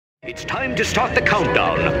It's time to start the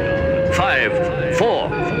countdown. 5,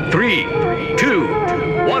 4, 3, 2,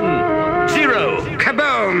 1, 0.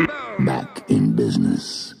 Kaboom! Back in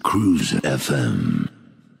business. Cruise FM.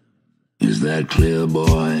 Is that clear,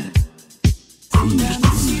 boy? Cruise.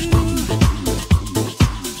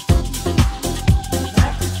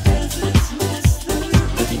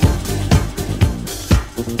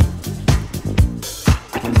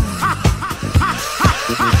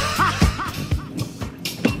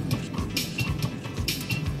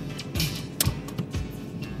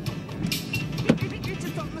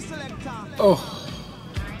 Oh,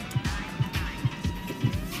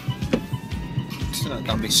 still not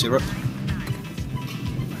gumby syrup.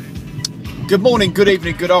 Good morning, good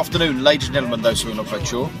evening, good afternoon, ladies and gentlemen, those who are not quite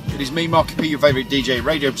sure. It is me, Marky P, your favourite DJ,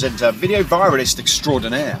 radio presenter, video viralist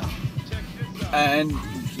extraordinaire. And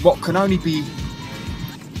what can only be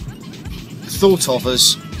thought of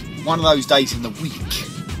as one of those days in the week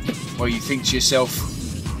where you think to yourself,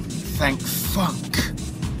 thank Funk,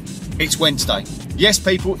 it's Wednesday. Yes,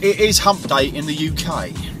 people, it is Humpday in the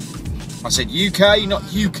UK. I said UK, not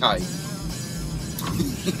UK.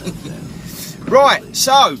 Right,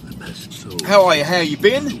 so, how are you? How you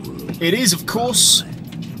been? It is, of course,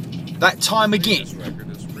 that time again.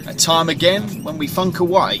 That time again when we funk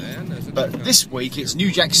away. But this week it's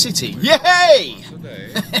New Jack City. Yay!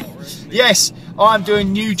 Yes, I'm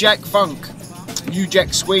doing New Jack Funk, New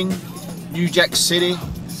Jack Swing, New Jack City,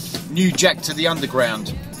 New Jack to the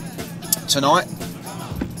Underground tonight.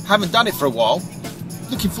 Haven't done it for a while.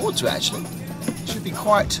 Looking forward to it, actually. Should be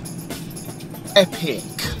quite epic,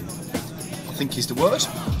 I think is the word.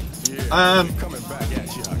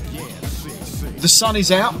 The sun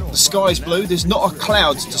is out, the sky is blue, there's not a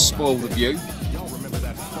cloud to spoil the view,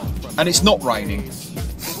 and it's not raining.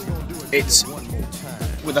 It's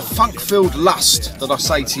with a funk-filled lust that I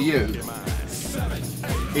say to you,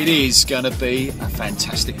 it is going to be a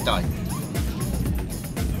fantastic day.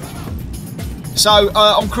 So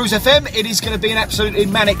on Cruise FM, it is going to be an absolutely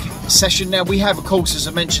manic session. Now we have, of course, as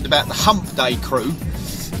I mentioned, about the Humpday crew,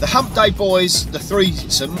 the Humpday boys, the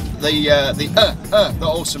threesome, the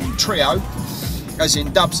awesome trio, as in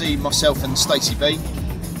Dubsy, myself, and Stacey B.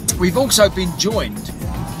 We've also been joined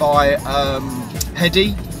by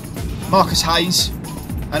Hedy, Marcus Hayes,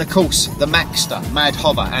 and of course the Maxter, Mad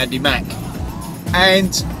Hover, Andy Mack.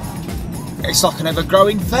 And it's like an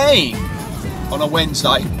ever-growing thing on a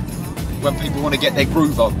Wednesday, when people want to get their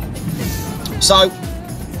groove on. So,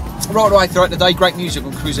 right away throughout the day, great music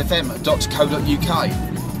on cruisefm.co.uk.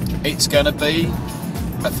 It's going to be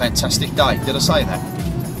a fantastic day. Did I say that?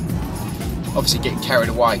 Obviously getting carried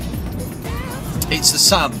away. It's the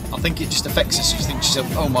sun. I think it just affects us. You think to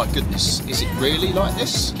yourself, oh my goodness, is it really like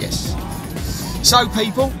this? Yes. So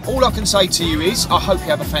people, all I can say to you is, I hope you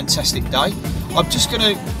have a fantastic day. I'm just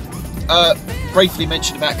going to briefly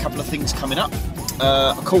mention about a couple of things coming up.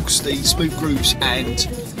 Of course, the Smooth Grooves and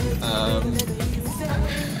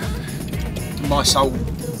My Soul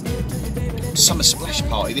Summer Splash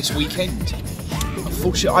Party this weekend.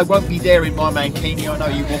 Unfortunately, I won't be there in my mankini. I know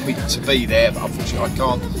you want me to be there, but unfortunately I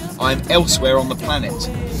can't. I'm elsewhere on the planet.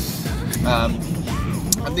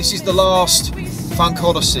 And this is the last Funk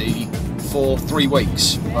Odyssey for 3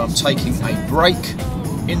 weeks. I'm taking a break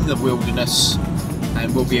in the wilderness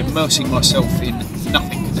and will be immersing myself in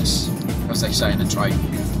nothingness, as they say in the trade.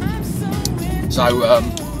 So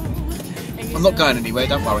I'm not going anywhere,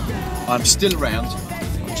 don't worry. I'm still around.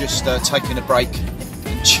 I'm just taking a break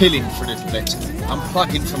and chilling for a little bit.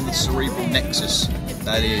 Unplugging from the cerebral nexus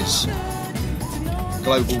that is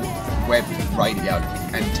global web radio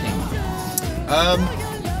and team.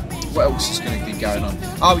 What else is going to be going on?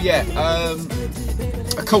 Oh yeah,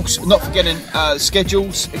 of course, not forgetting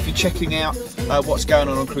schedules. If you're checking out what's going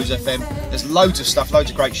on Cruise FM, there's loads of stuff, loads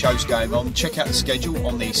of great shows going on. Check out the schedule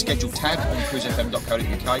on the schedule tab on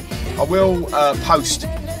cruisefm.co.uk. I will post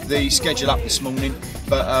the schedule up this morning,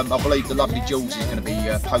 but I believe the lovely Jules is going to be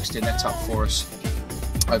posting that up for us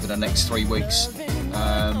over the next 3 weeks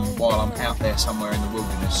while I'm out there somewhere in the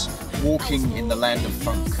wilderness, walking in the land of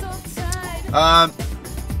funk.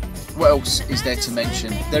 What else is there to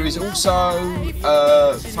mention? There is also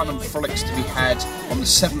fun and frolics to be had on the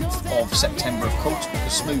 7th of September, of course,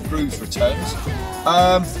 because Smooth Grooves returns.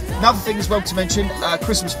 Another thing as well to mention,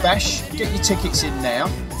 Christmas Bash. Get your tickets in now.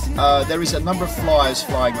 There is a number of flyers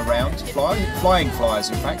flying around, flying flyers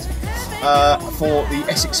in fact, for the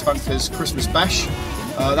Essex Funkers Christmas Bash.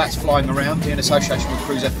 That's flying around in association with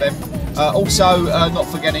Cruise FM. Also, not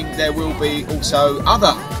forgetting, there will be also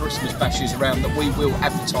other Christmas bashes around that we will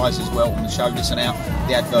advertise as well on the show, listen out,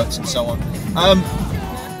 the adverts and so on.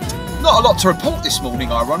 Not a lot to report this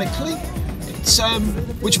morning, ironically.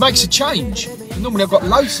 which makes a change. Normally I've got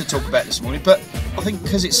loads to talk about this morning, but I think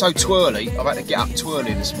because it's so twirly, I've had to get up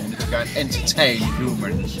twirly this morning to go and entertain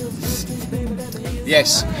humans.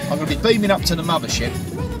 Yes, I'm going to be beaming up to the mothership,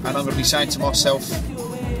 and I'm going to be saying to myself,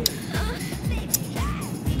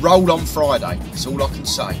 roll on Friday. That's all I can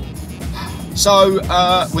say. So,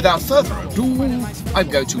 without further ado, I'm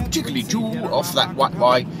going to jiggly joo off that white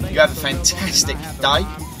way. You have a fantastic day,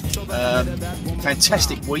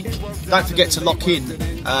 fantastic week. Don't forget to lock in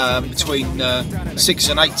between 6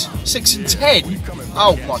 and 8, 6 and 10.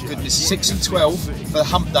 Oh my goodness, 6 and 12 for the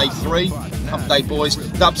Humpday 3. Humpday boys.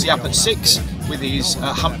 Dubsy up at 6 with his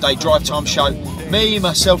Humpday drive time show. Me,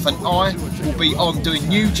 myself, and I will be on doing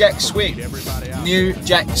New Jack Swing. New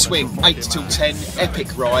Jack Swing, 8 till 10,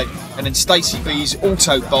 epic ride, and then Stacey B's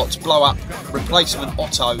Autobot blow up replacement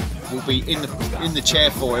Otto will be in the chair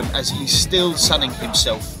for him as he's still sunning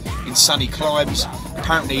himself in sunny climes.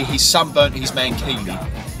 Apparently he's sunburnt his mankini.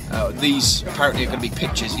 These apparently are going to be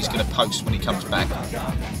pictures he's going to post when he comes back.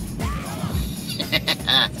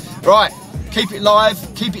 Right, keep it live,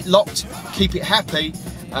 keep it locked, keep it happy,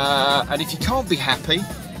 and if you can't be happy,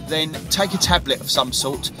 then take a tablet of some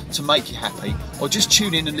sort to make you happy, or just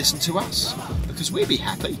tune in and listen to us, because we'll be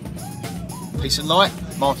happy. Peace and light,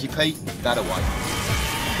 Marky P, that away.